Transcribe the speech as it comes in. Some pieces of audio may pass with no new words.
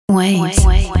Waves.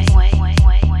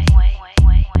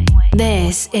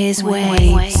 This is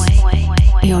Waves,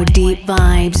 your Deep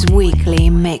Vibes weekly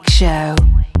mix show,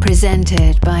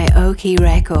 presented by Olskee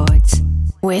Records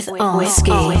with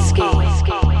Olskee.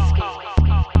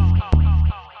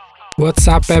 What's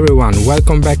up everyone,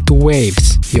 welcome back to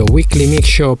Waves, your weekly mix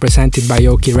show presented by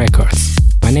Olskee Records.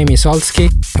 My name is Olskee,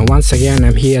 and once again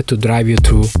I'm here to drive you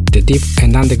through the deep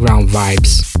and underground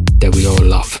vibes that we all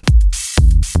love.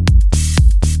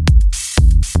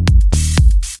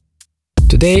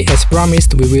 Today, as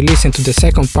promised, we will listen to the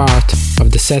second part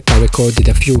of the set I recorded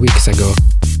a few weeks ago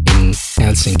in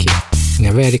Helsinki, in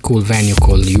a very cool venue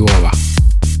called Juova.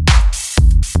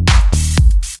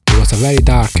 It was a very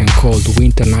dark and cold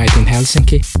winter night in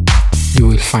Helsinki. You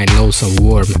will find loads of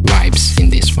warm vibes in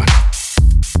this one.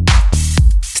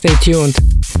 Stay tuned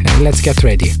and let's get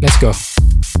ready. Let's go.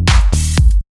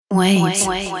 Waves.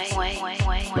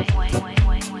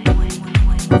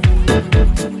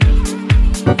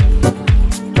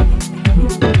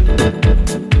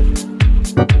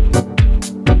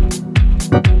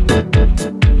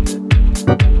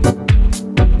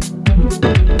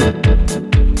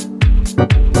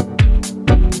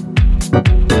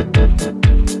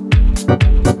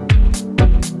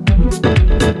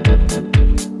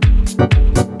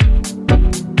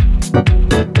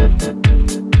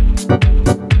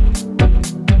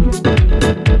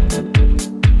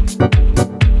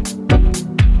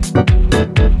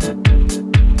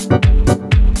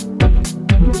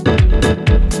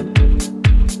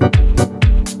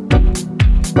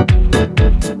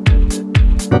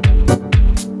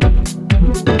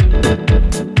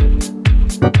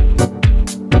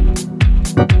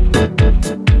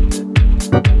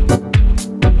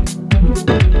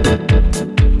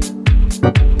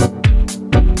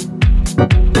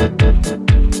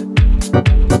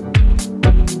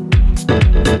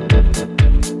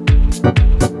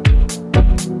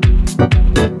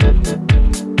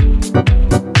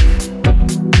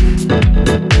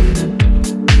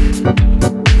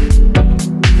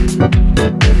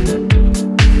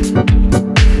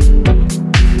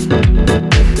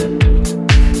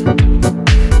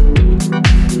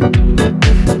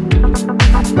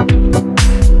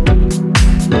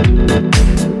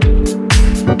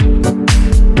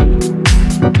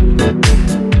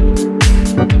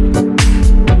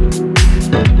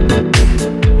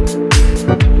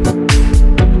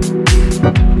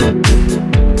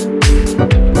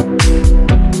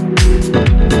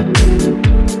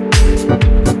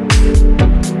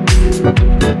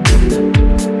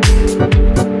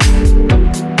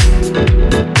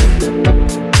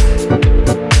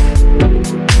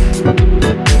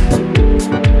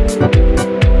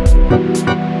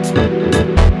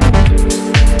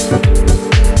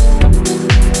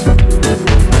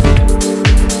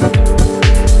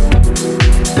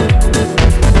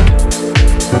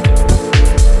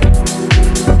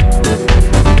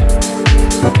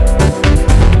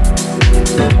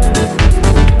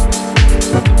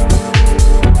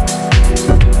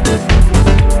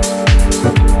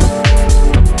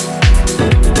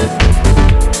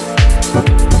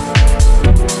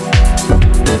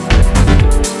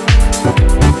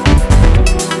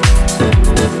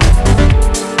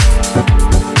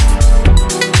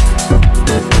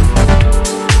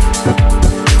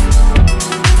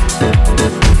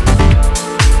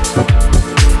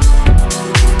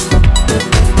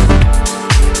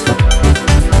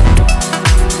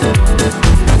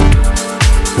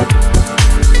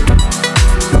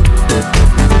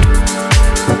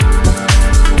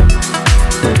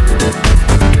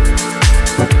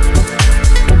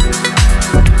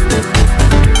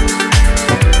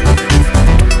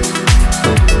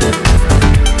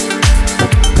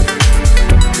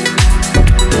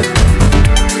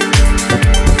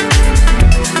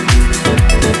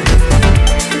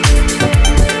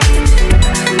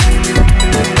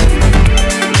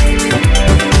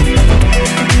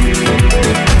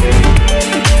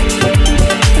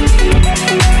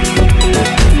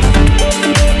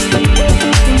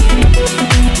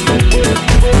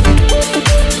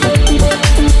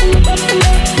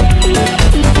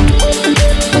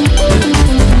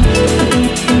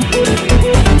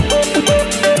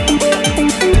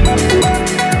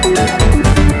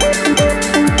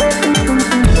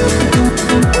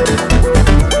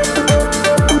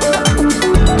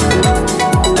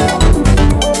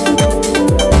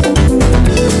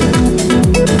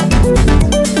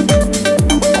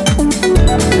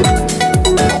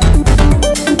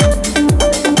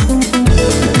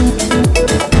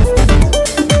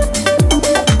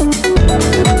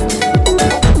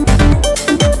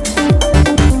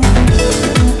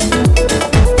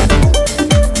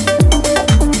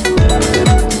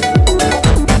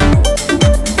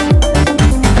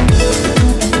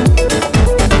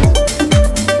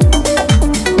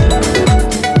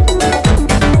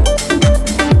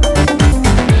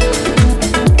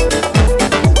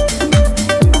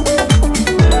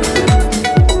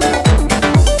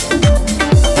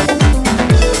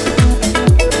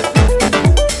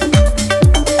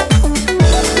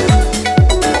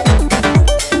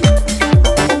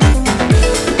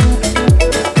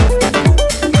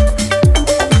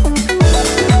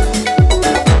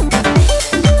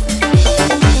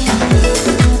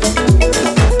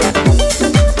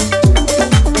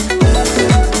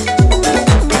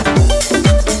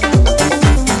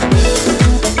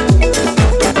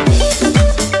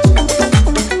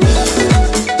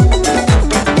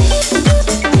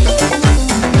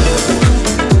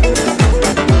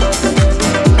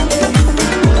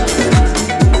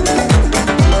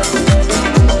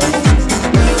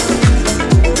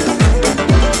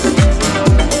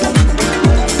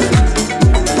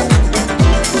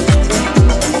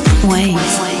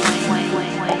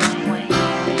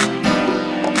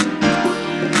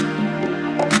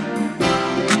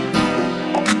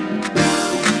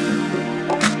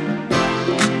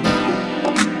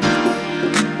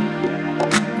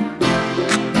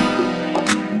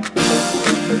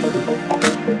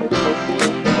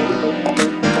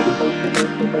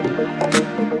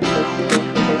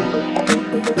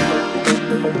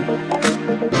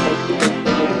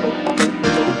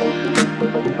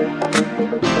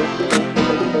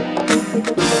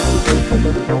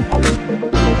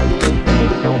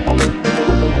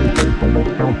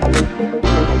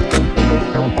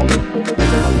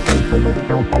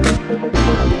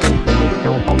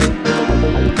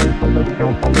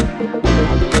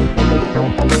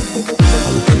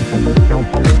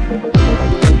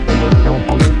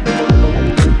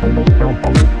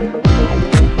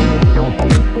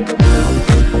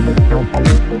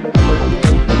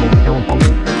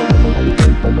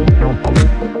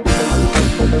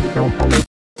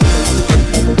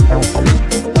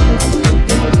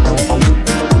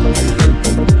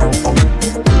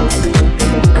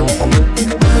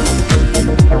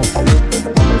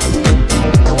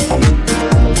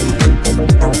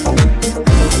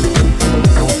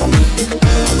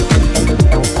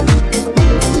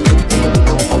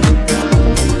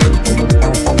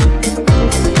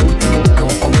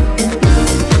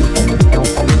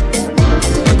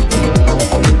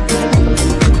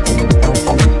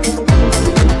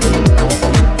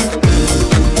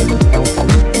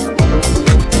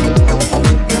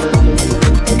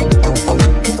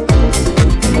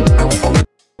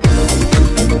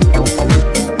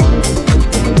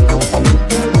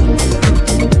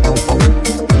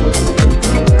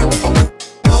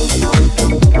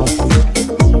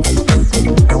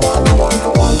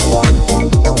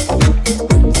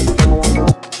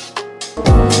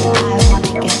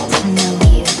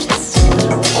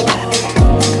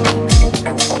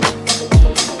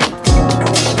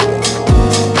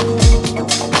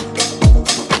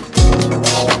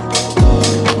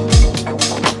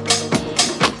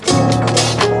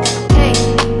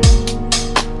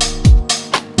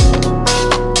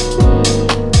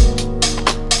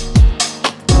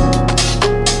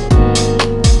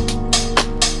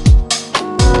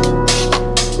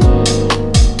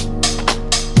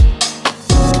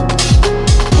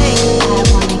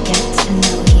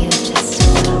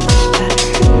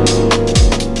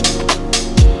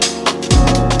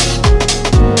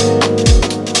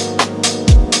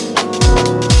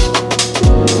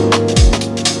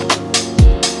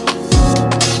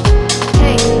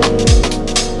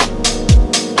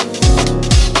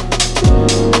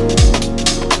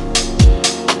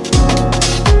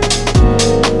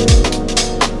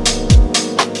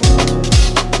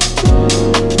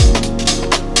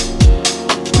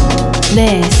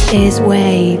 is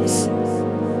Waves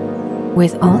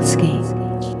with Olskee.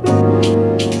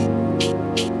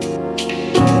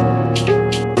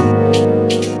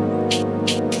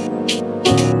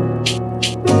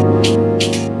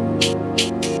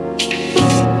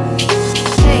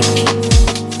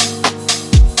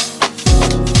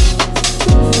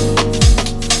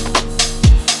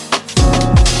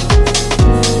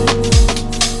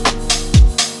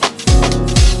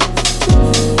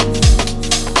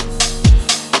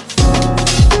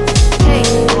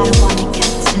 I wanna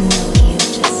get to know you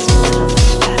just a little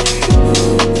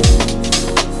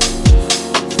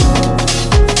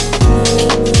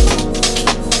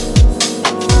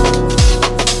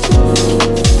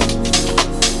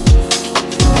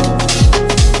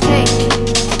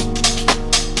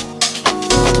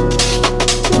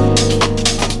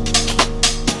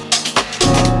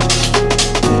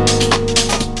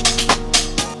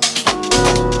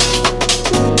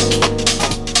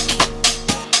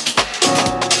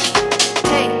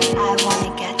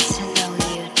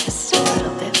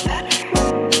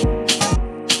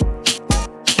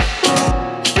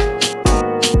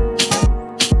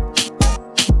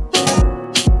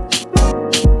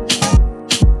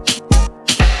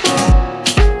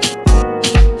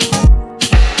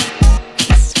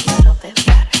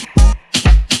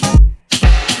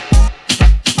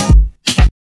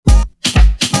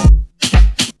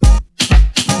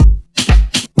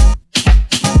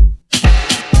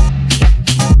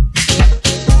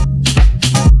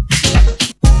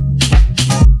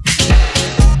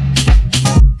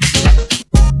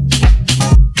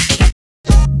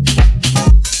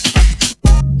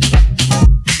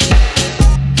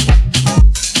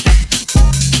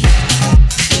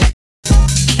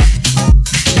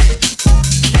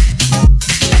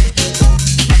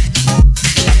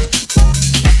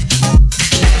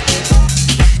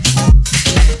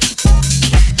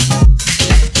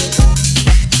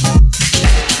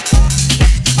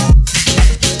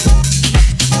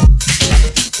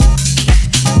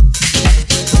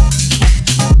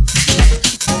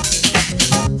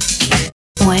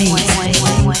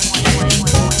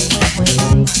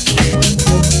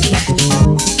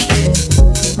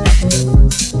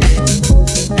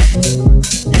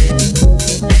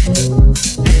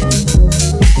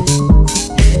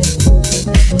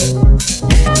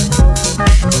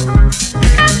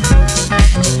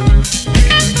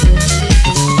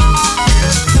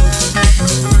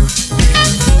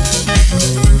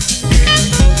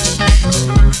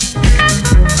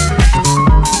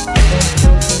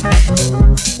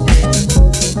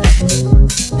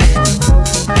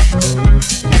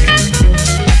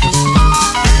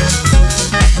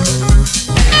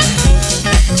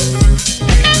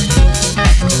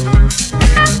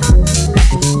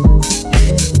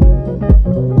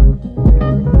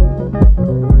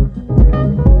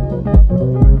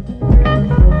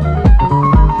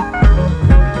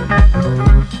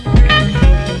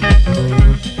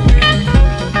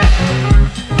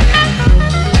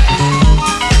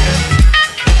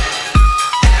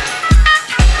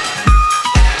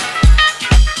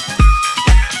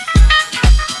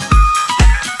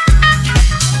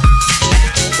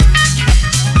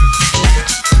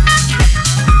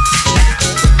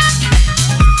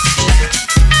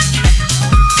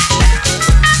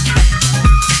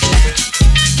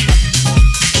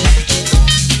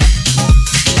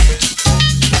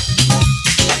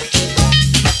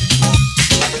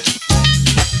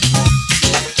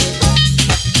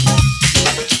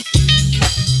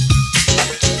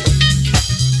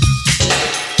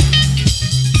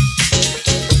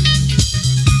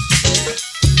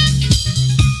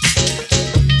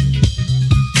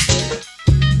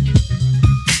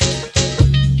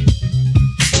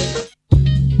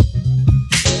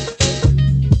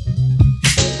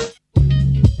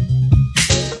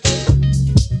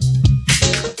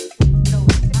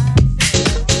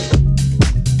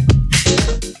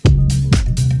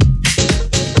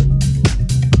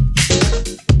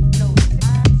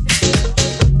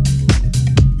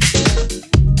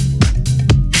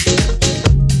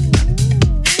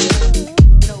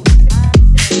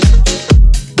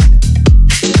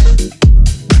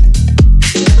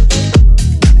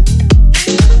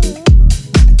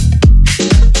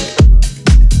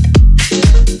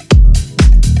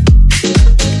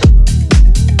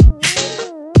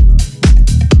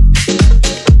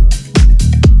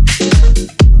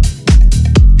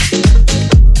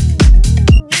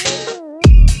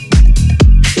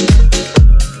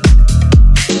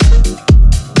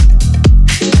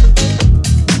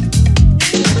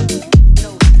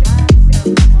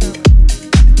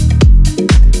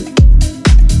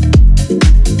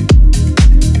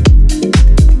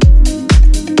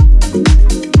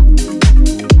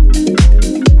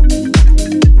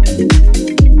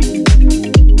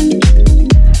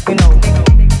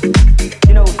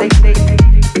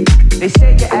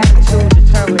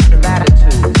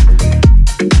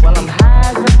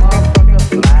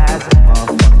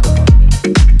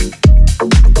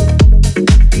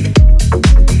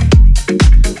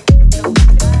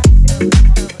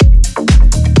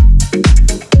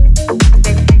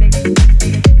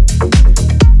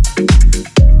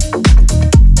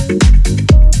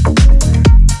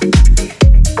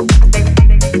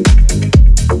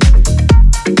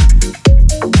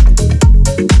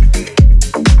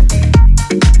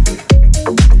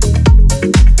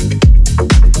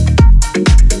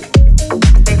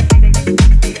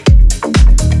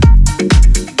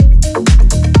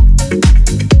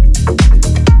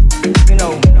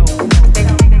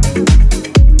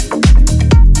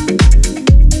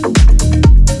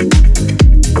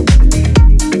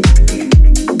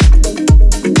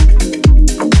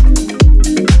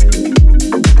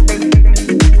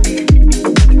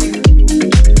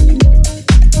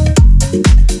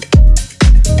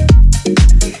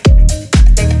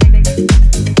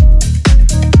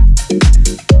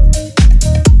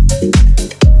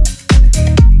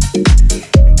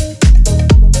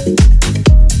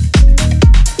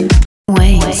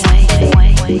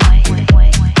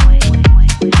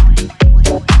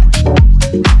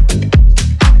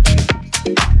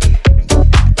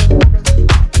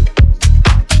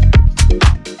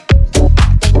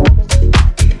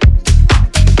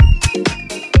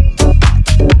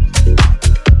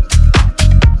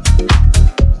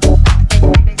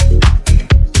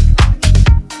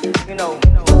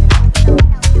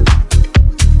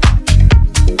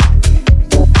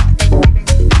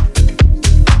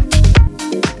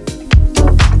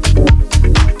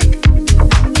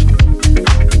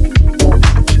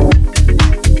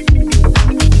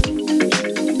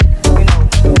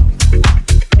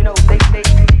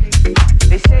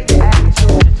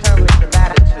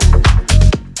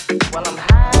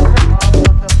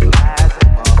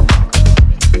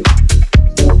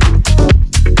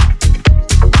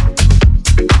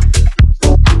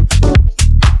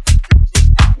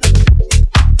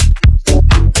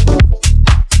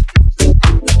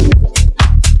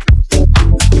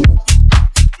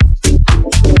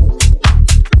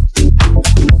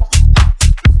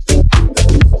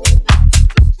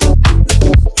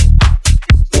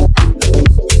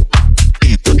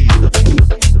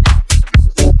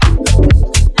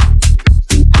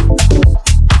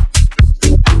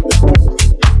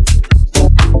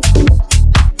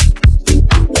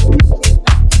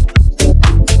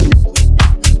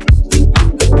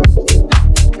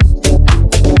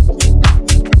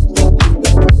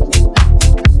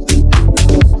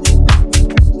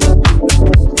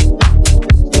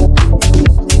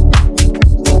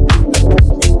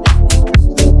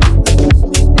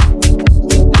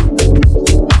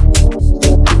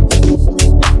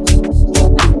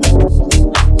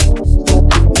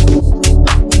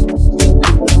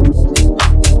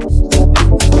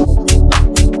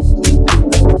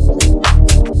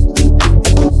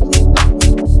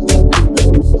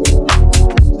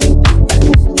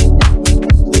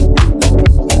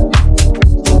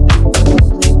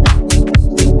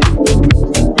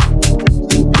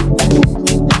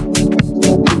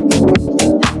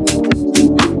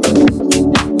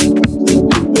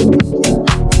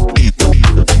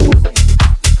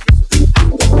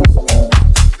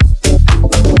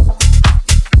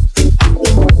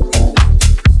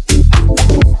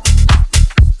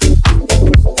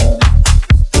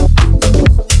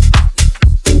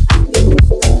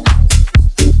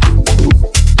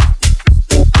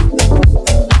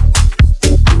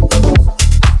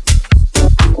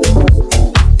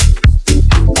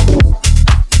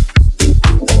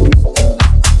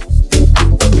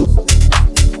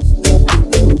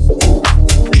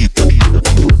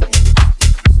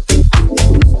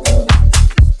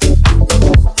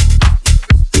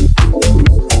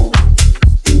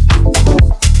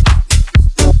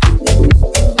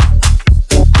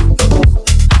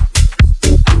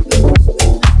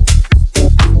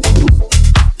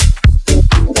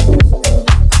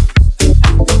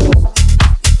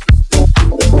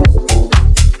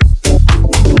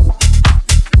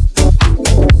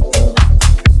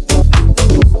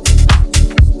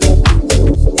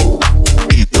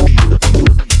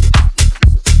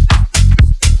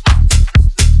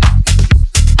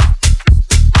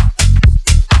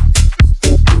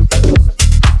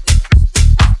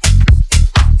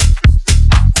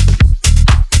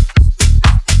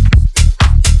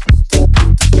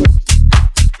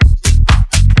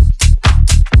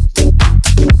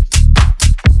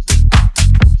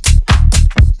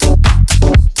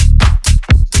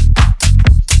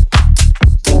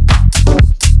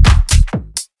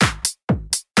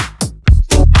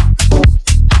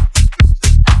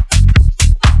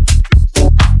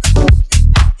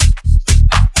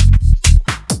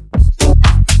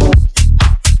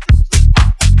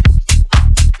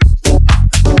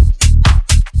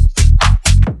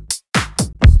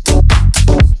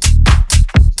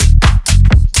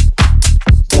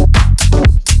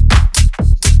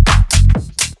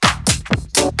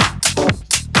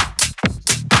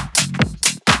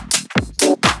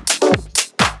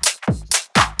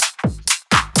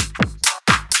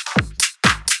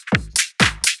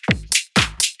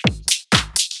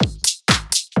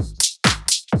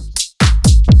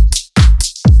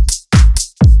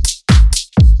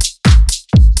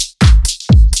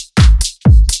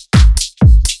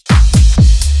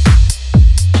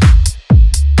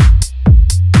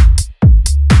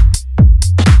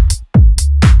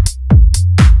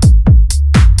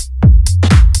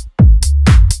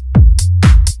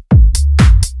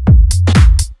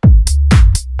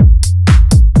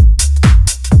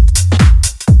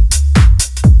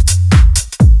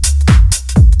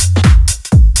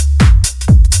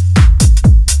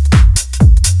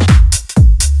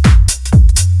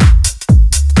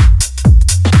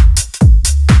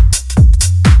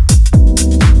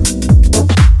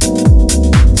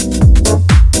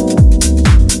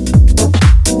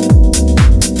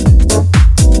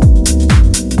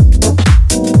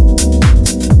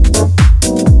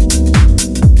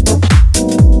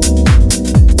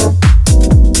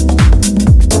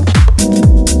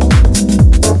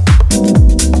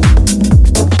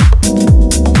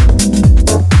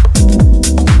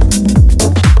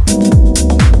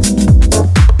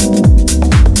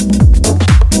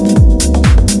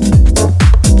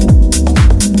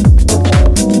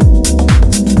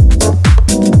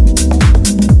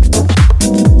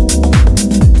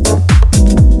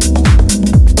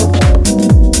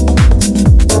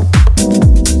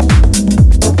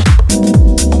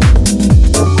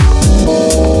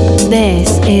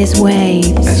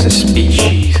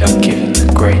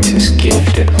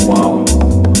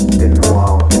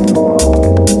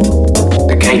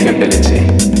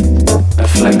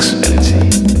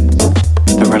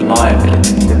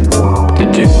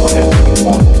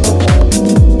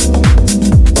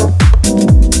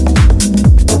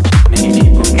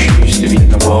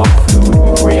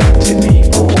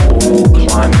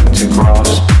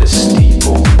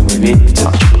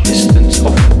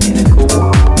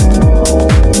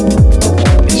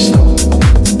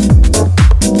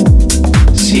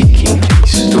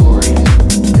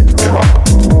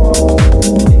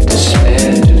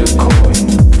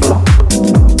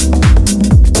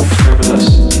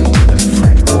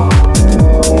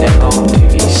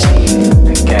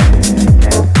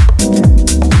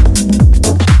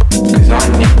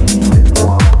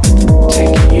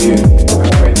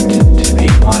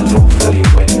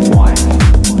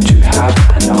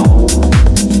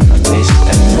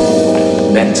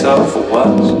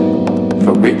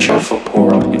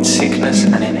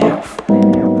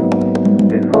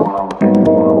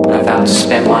about to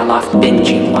spend my life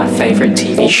binging my favorite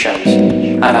TV shows.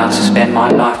 About to spend my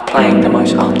life playing the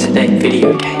most up-to-date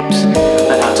video games.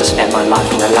 About to spend my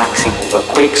life relaxing with a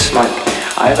quick smoke.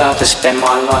 I'm about to spend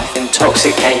my life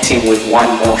intoxicating with one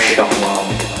more shot.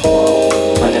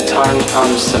 When the time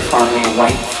comes to finally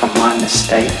wake from my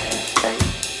mistake,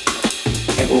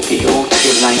 it will be all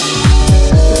too late.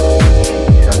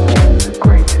 The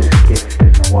greatest gift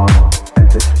in the world.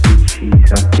 As a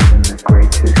species, I've given the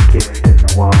greatest gift in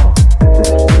the world. As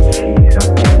a species,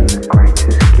 I've given the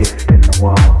greatest gift in the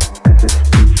world. As a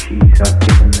species, I've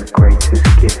given the greatest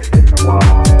gift in the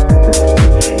world. As a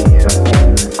species, I've given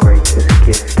the greatest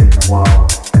gift in the world.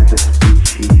 As a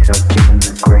species, I've given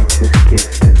the greatest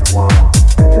gift in the world.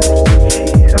 As a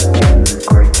species, I've given the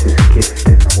greatest gift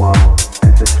in the world.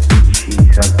 As a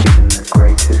species, I've given the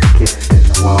greatest gift in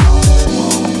the world.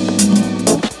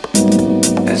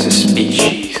 As a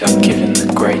species, I've given the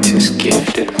greatest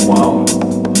gift in the world.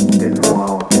 In the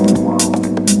world, in the world.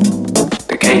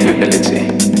 The capability,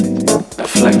 the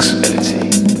flexibility,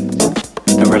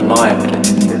 the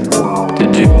reliability to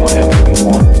do whatever we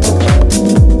want.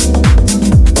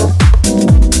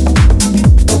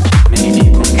 Many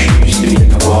people choose to be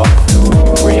involved,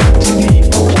 reactive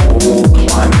people, all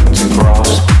climbing to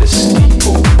grasp the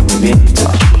steeple within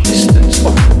touching distance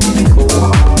of the pinnacle.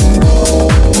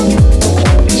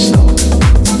 It's not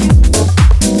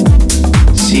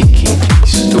seeking a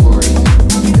story,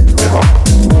 drop,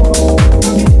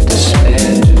 despair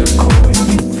to the coin,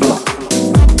 flop,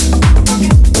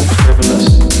 frivolous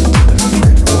to the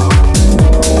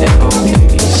frivolous, never to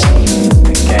be seen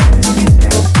again.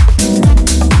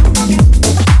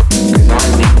 Cause I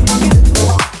need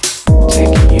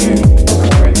taking you,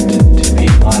 friend, to be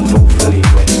my lawfully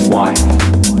wedded wife,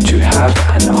 to have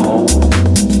and hold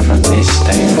from this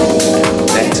day forward, for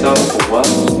better or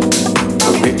worse,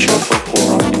 for richer for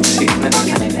poorer, in sickness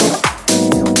and in health.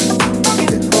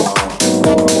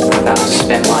 I'm about to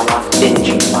spend my life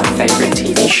binging my favorite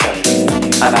TV shows.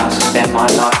 I'm about to spend my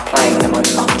life playing the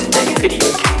most up-to-date video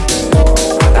games.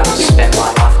 I'm about to spend my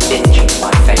life binging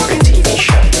my favorite TV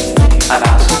shows. I'm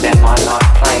about to spend my life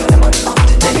playing the most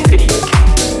up-to-date video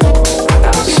games. I'm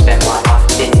about to spend my life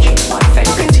binging my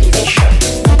favorite TV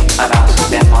shows. I'm about to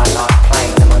spend my life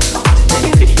playing the most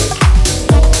up-to-date video games.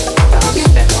 I'm about to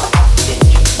spend my life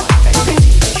binging my favorite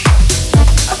TV shows. I'm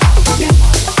about to spend my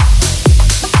life.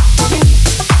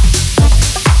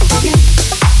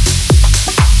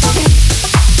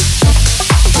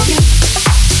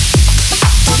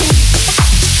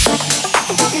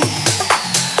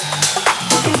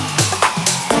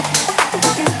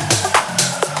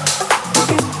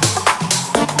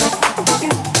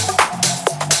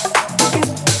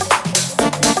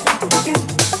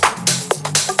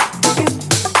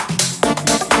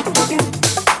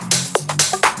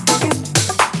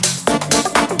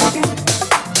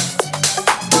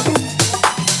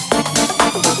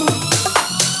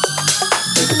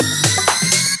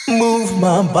 Move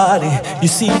my body, you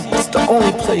see, it's the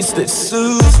only place that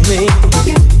soothes me.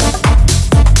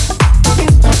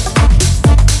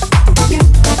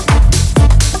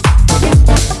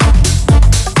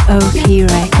 Olskee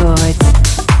Records.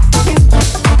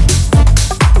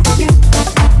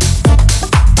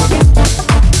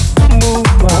 Move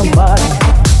my body.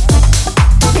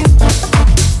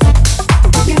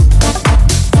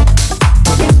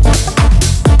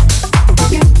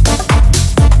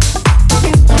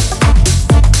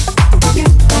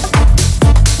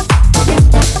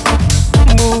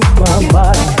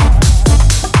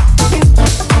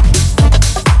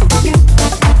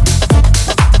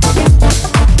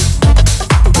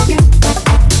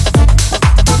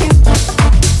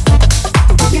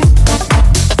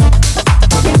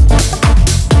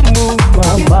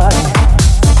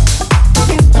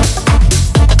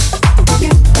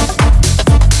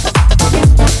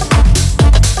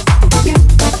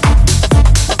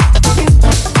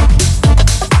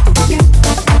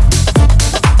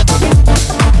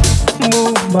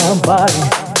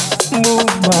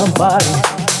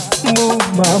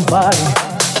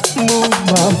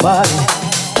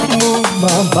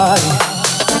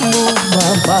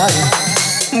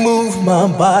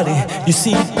 You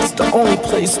see, it's the only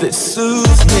place that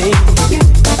soothes me.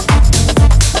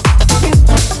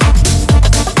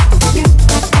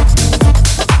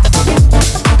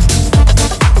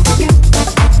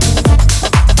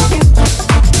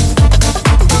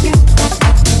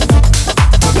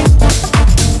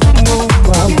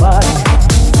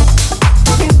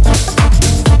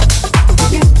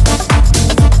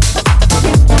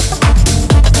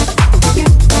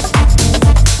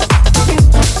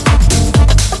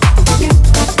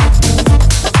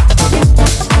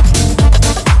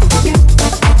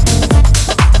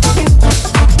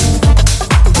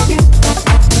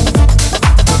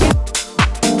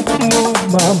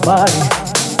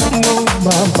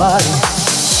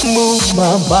 Move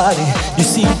my body, you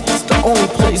see, it's the only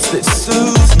place that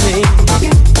soothes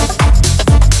me.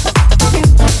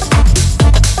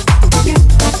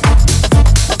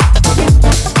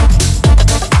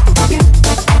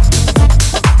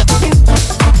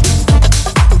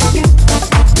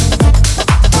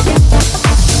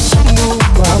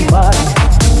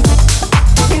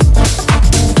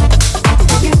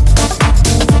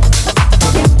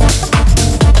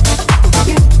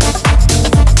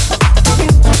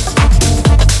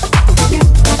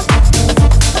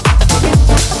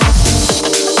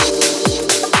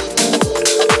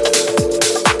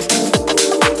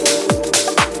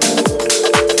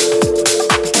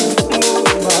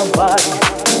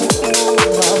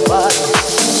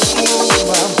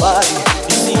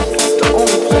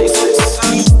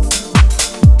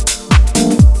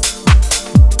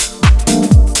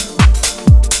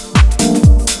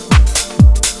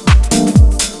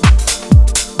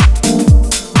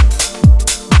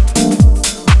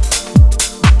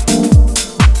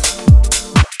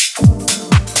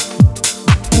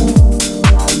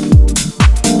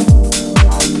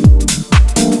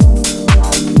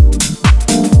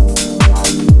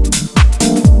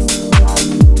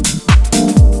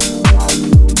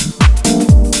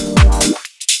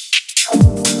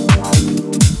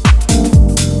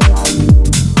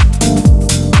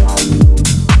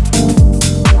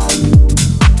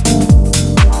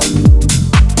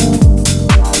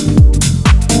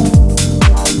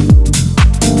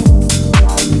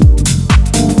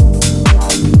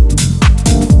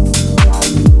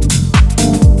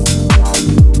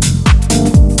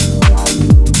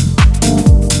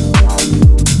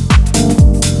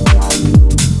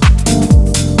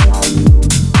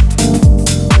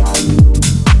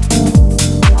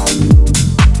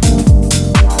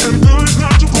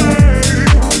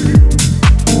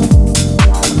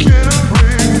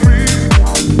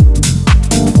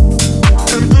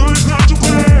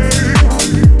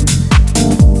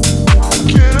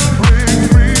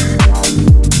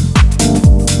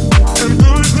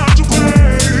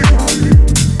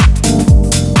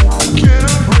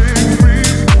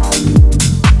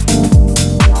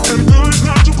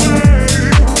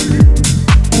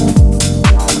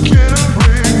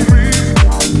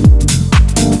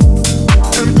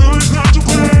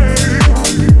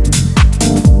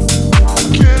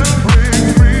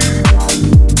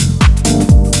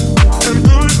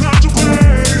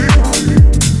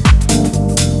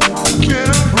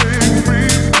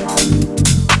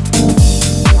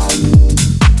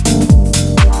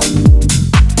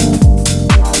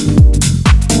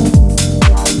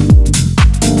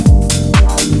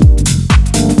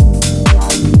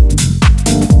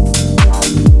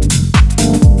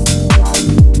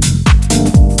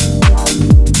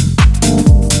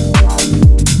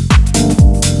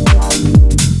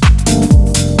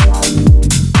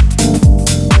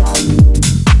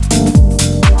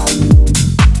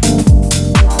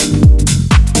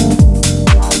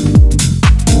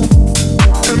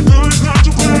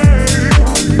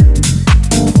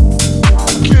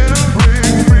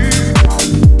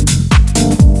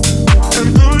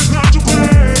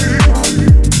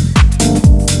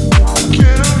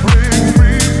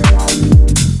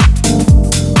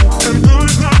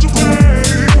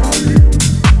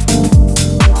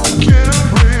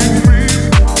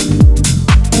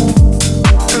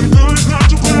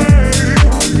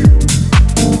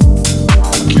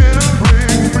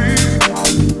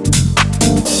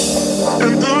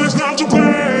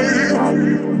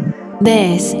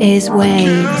 This is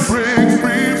Waves.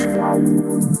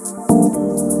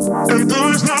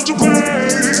 It's not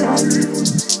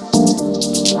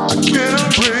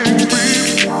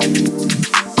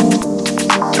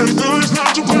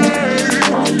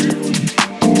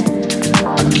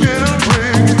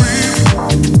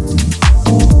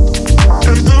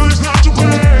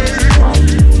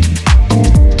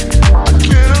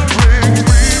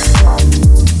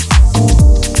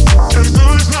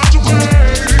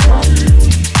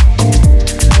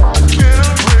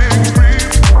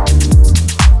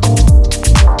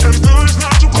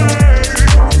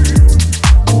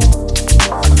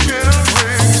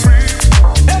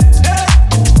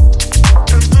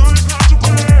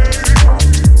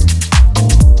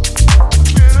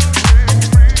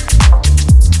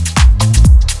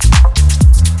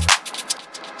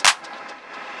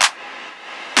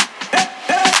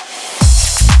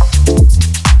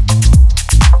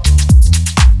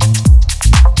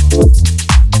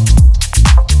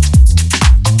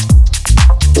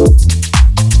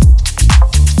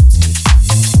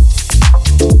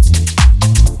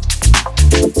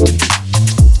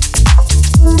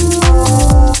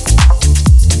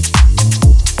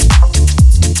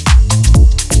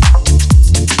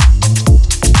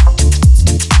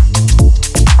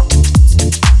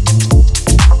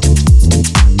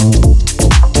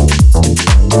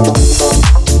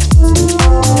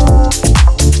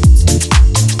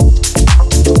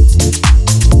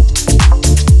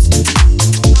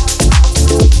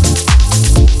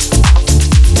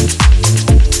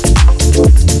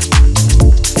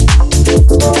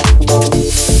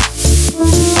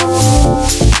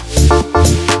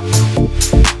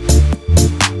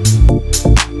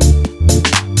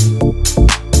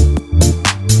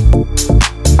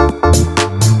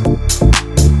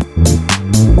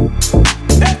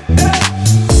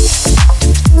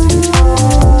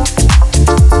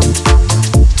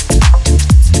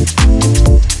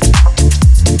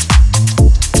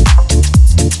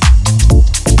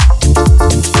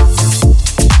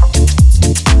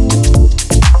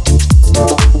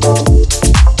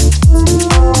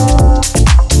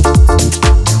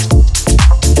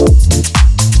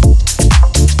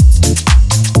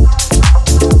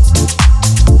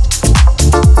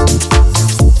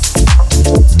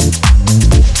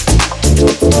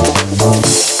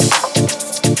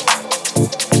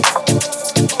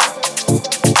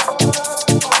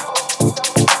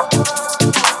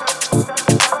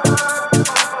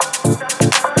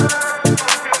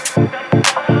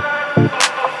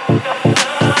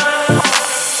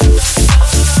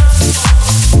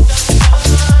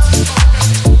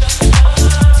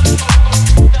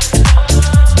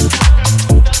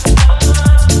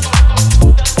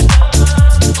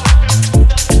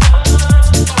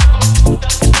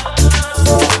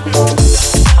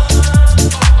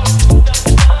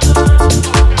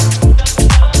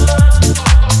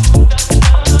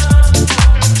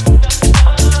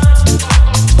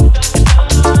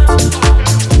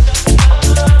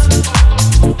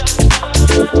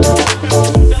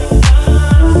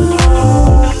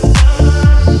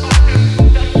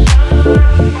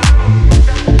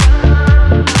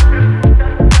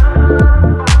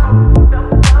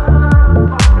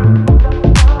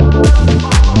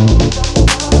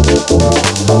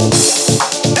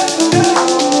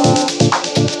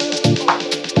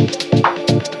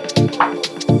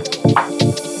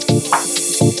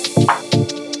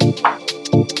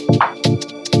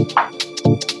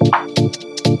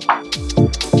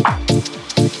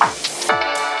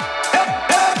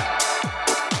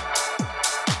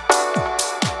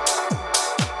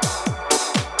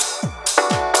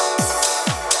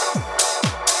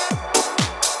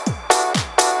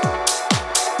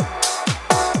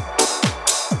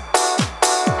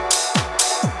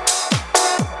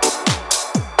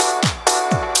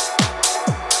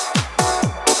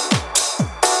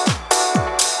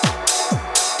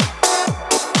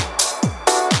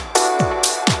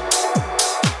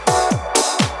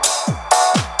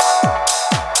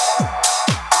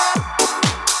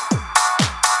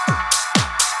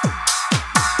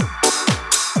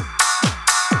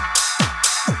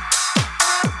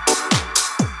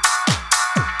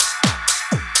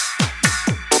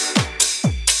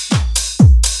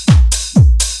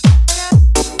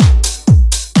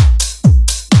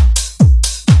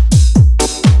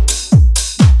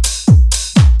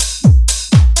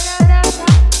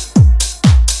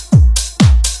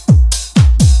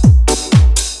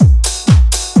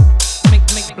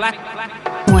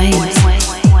Waves.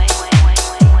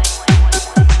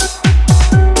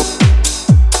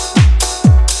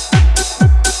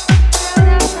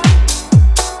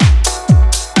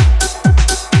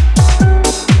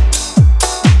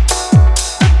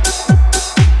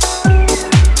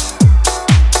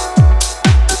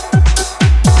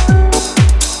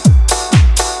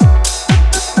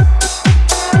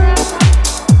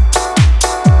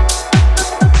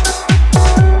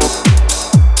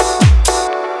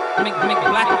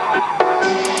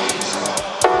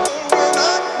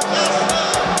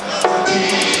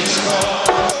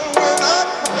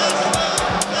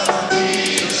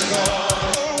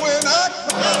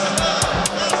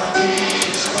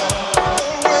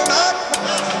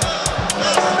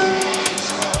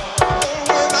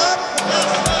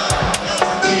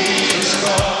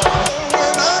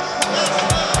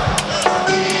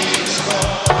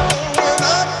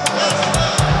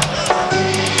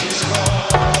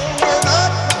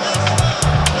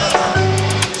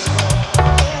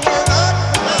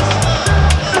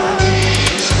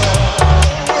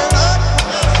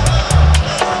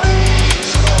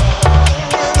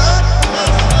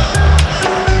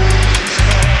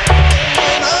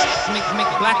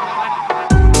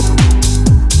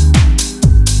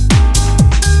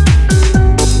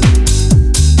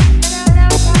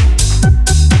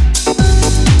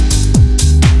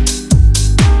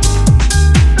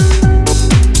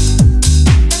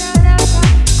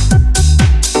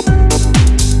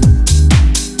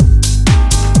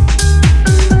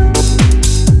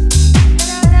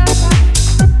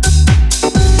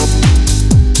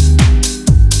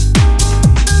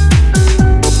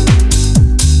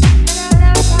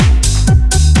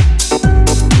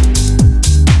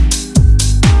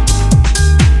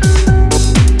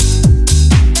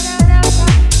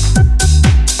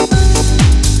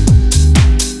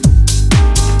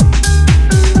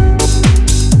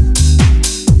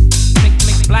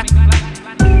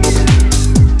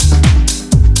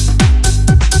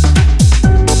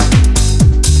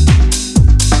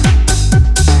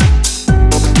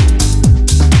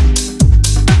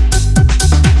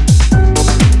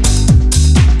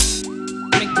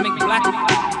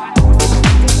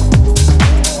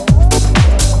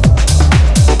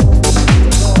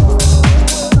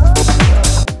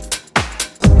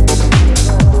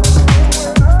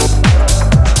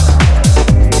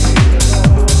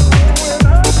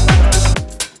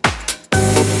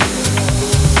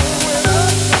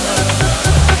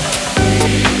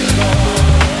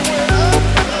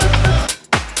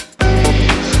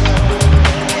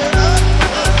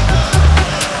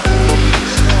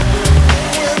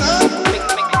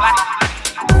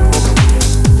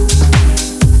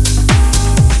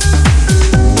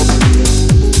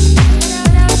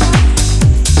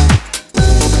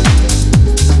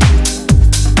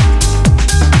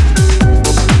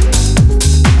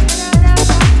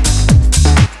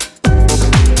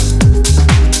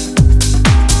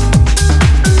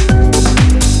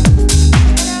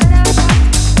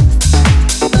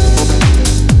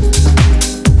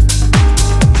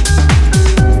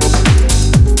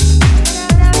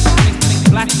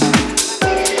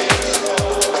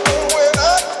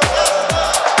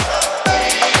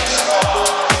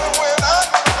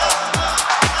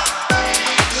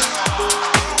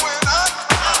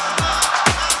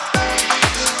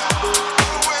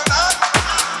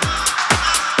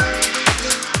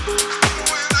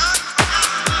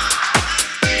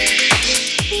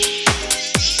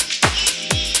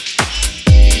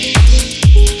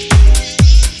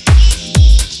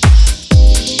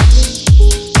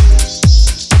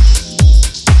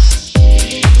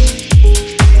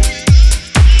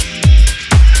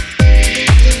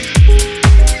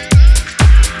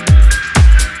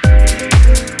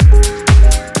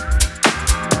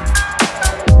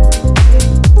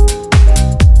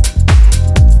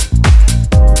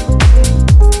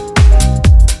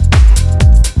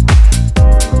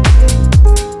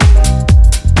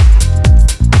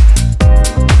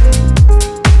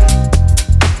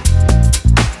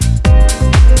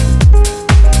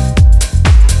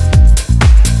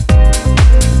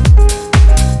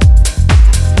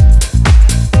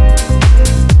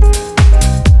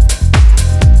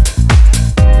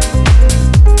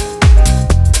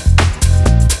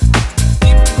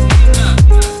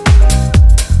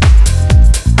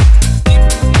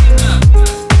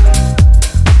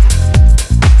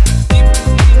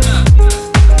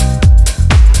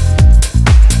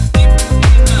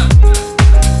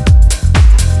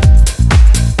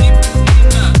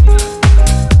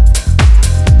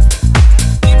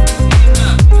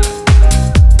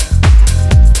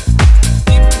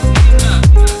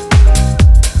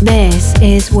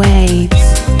 waves.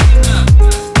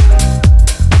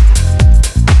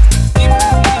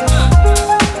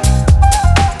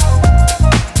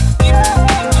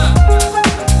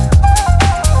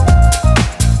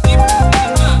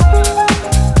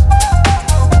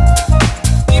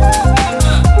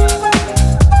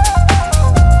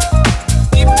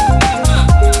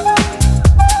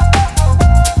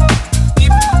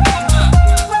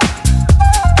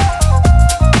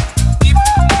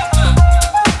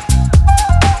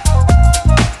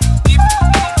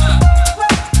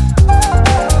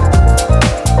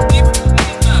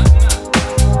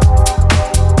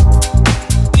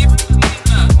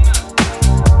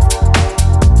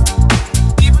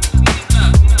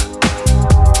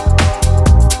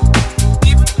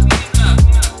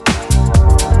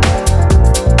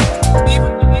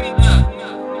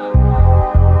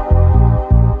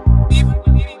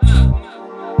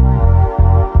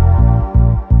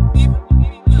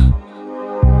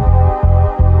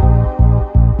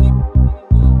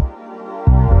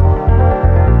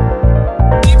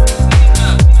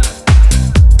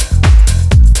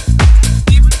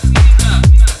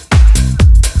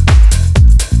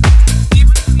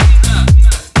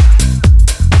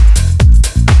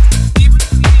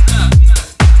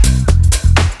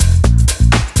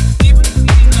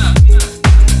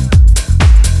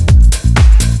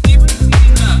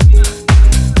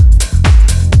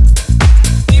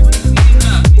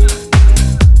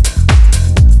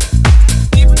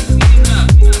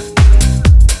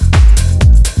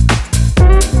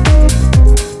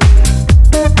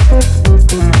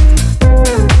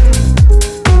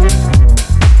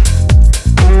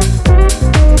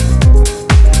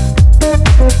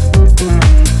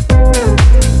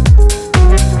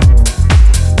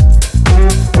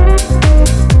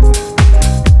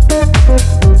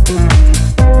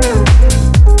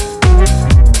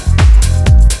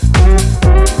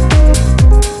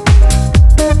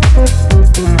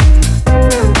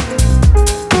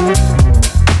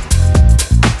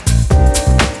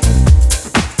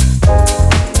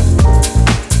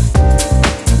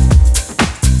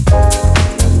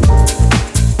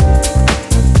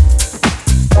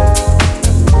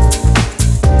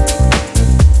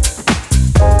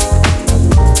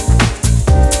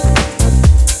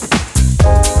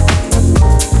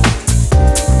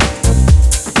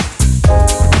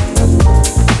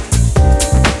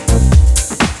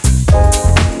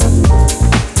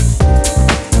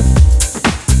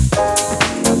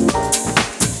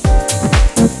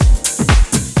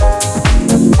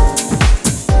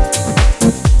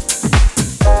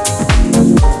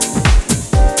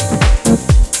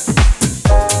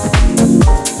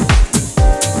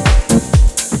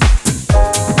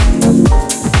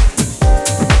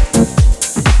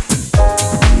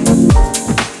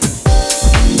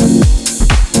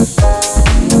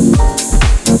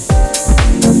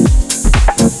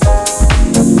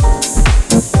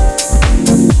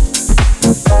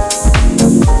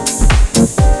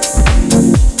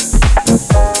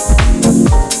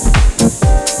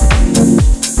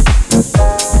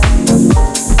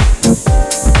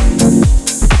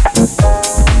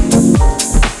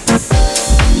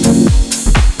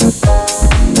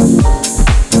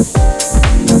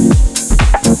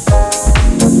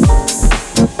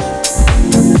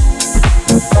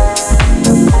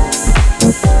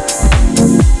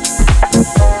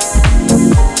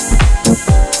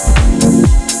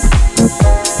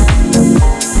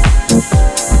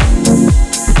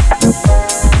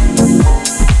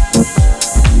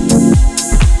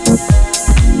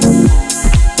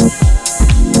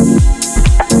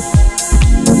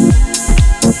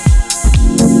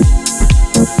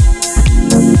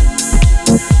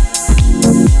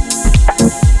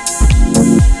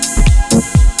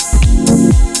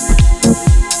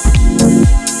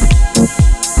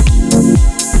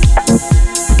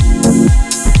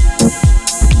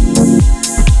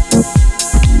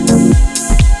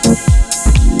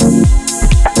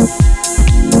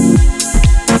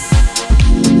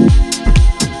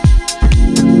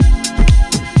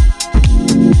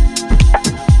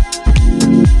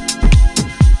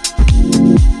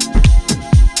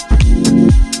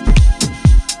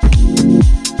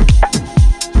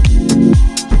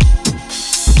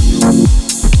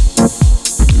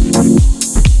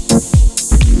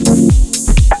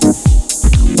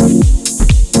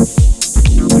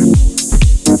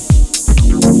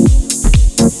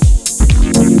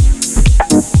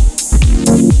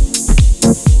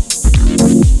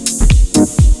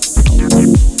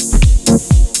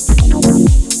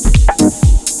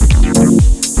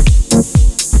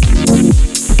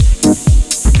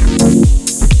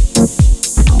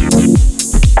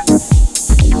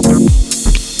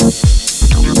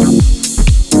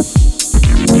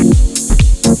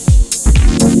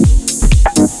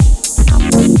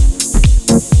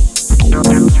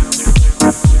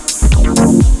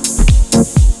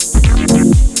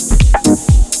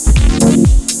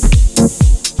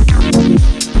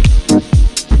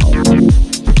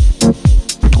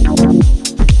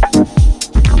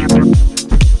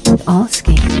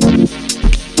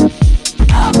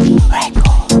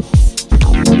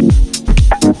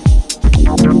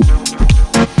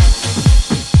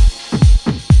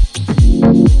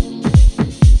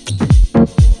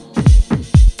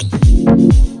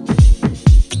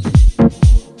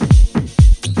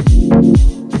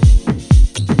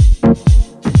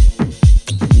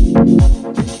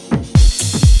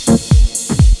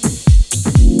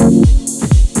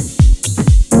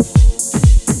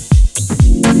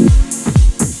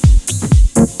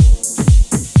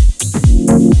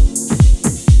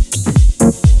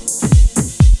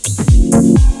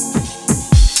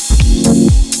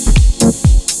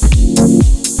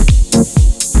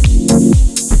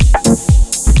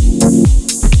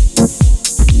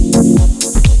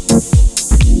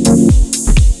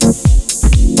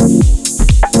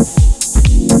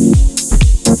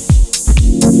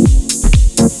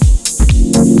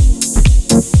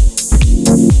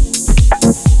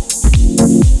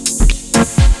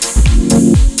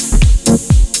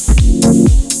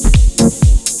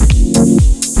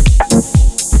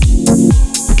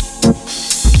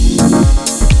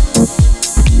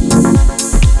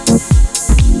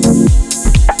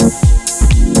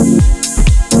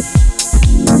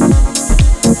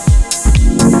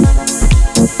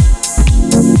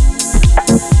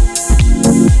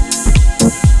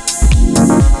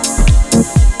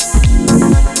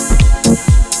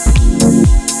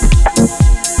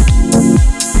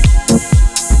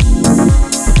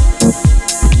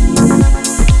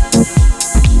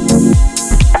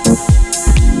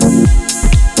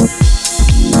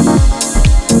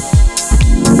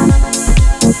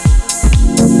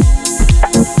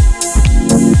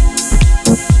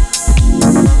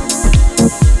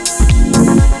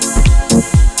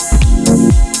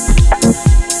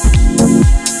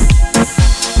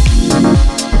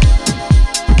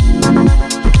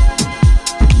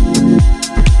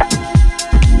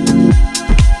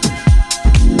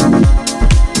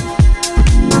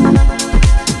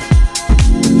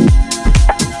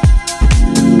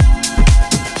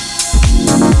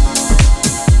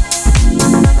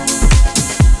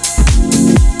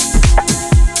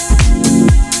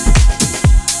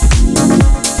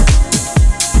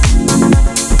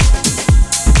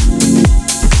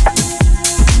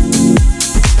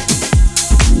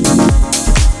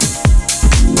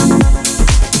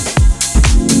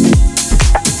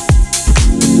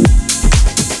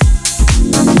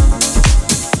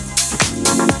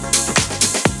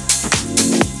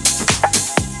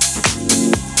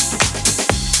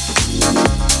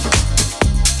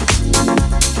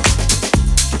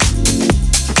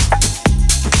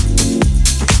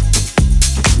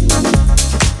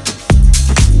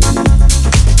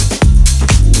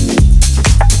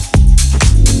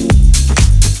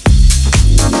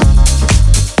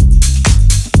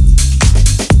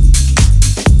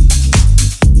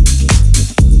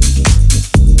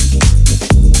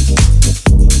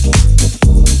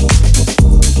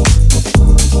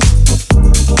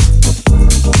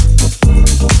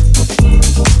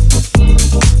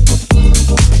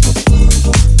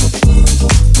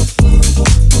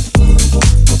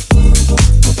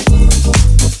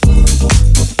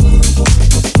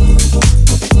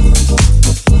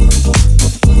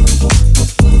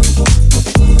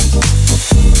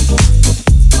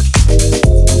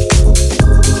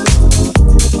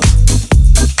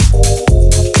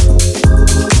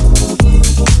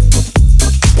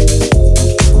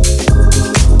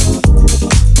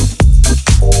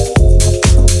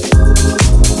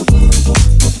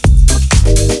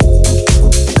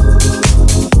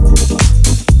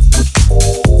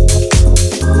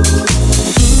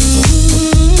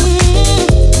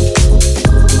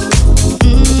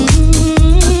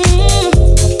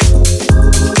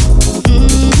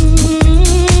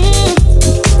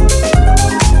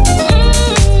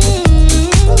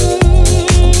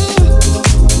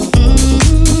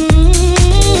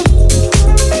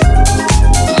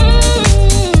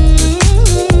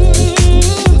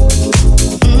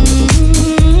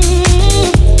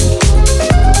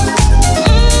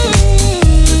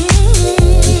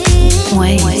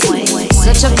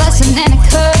 It's a blessing and a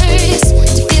curse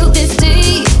to feel this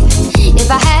deep.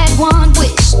 If I had one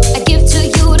wish, I'd give to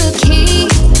you the key.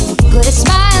 Put a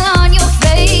smile on your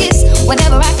face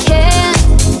whenever I can.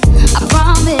 I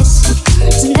promise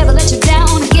to never let you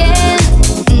down again.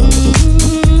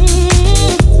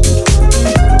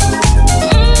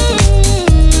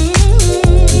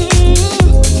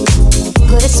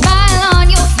 Put a smile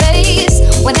on your face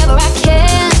whenever I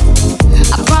can.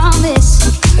 I promise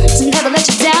to never let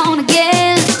you down again.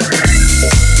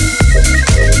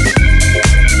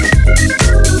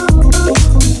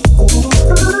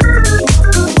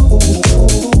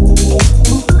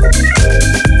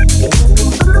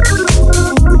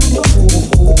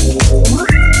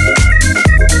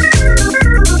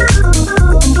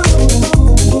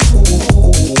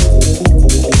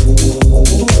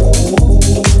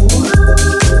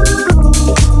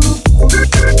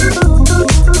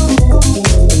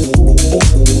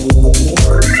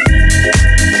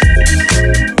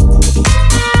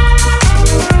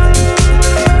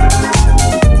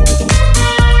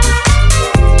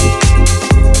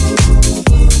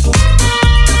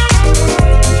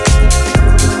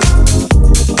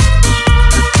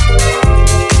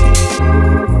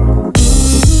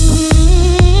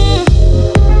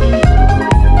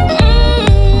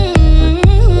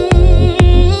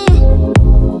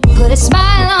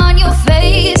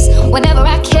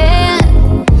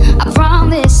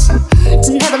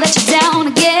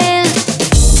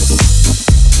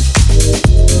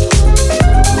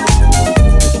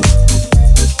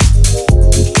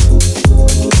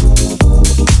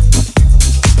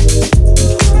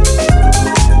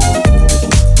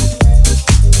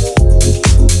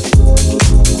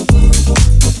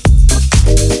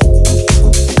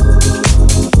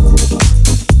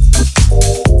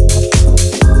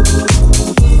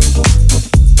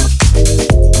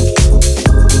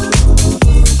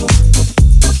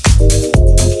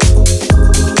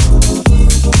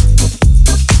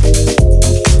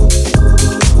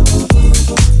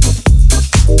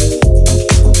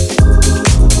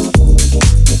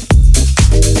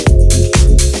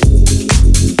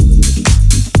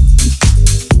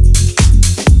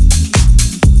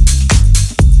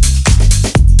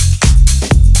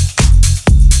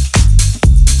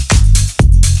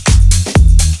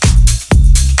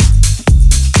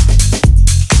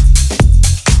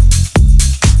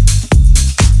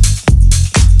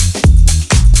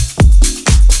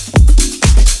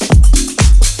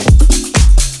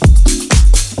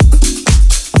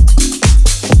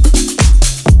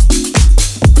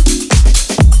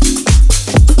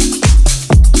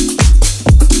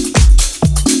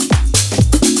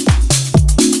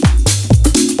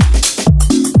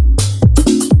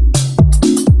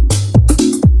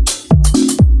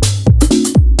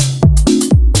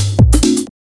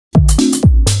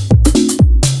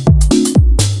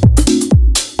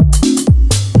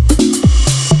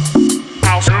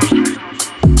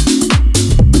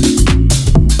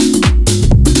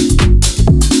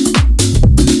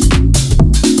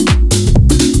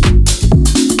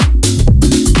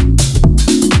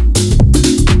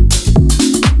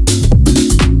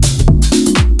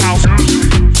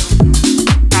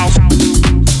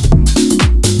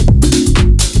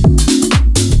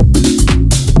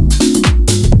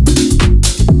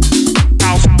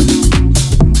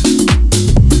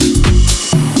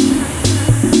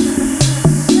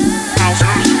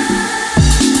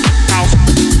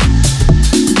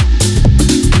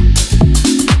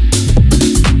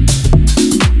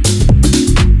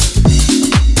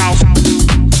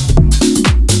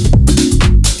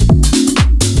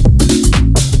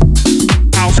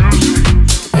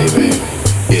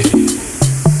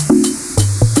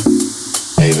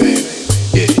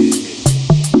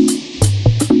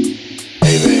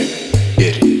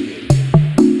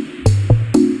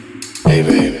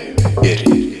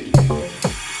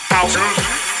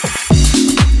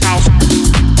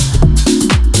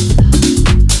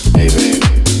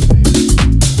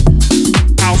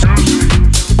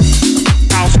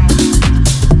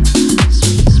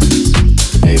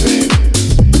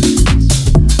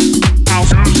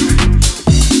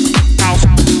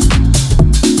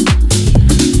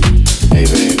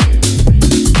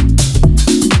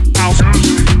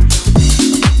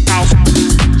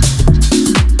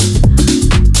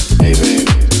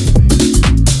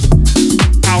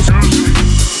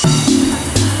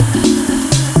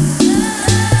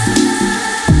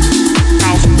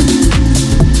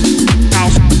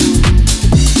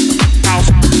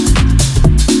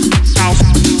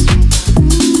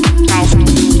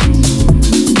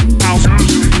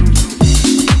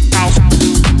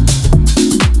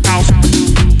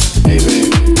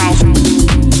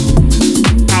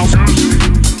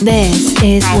 This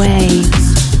is Waves.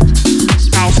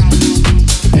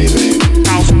 Hey babe.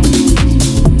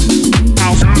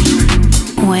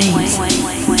 Waves.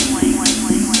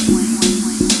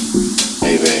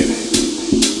 Hey babe.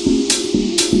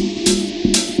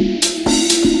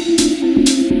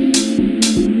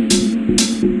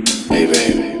 Hey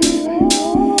babe.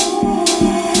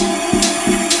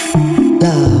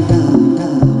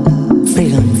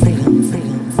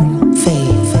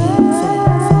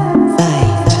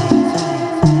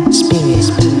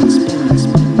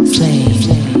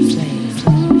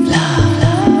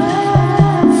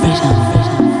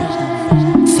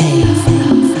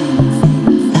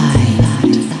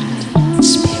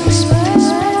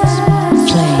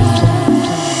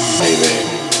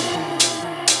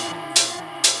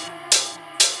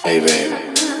 Hey baby.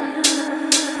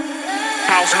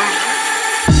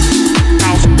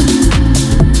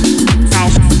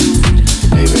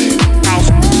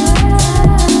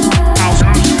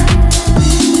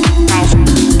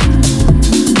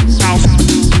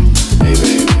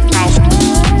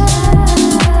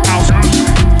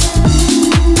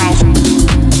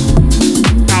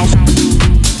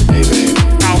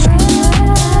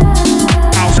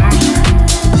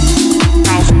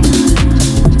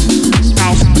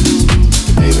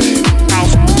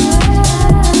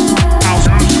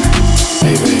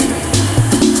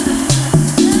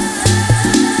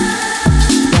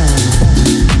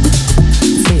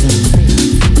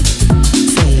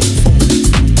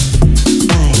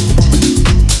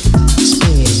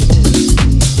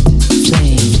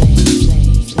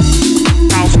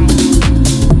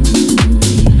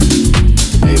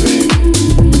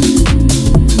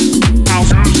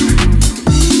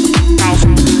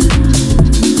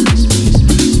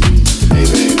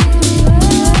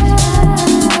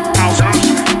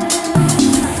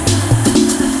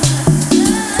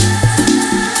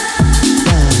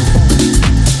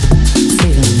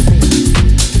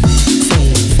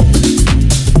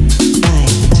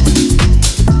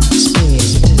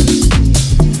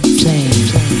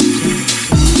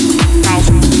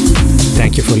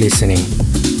 Thank you for listening.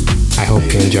 I hope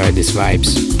you enjoyed these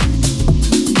vibes.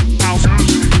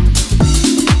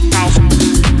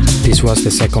 This was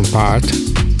the second part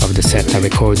of the set I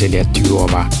recorded at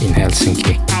Juova in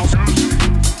Helsinki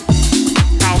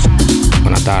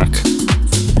on a dark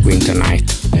winter night.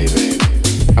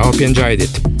 I hope you enjoyed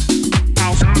it.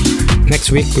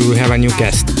 Next week we will have a new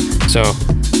guest, so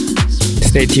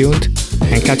stay tuned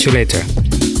and catch you later.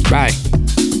 Bye!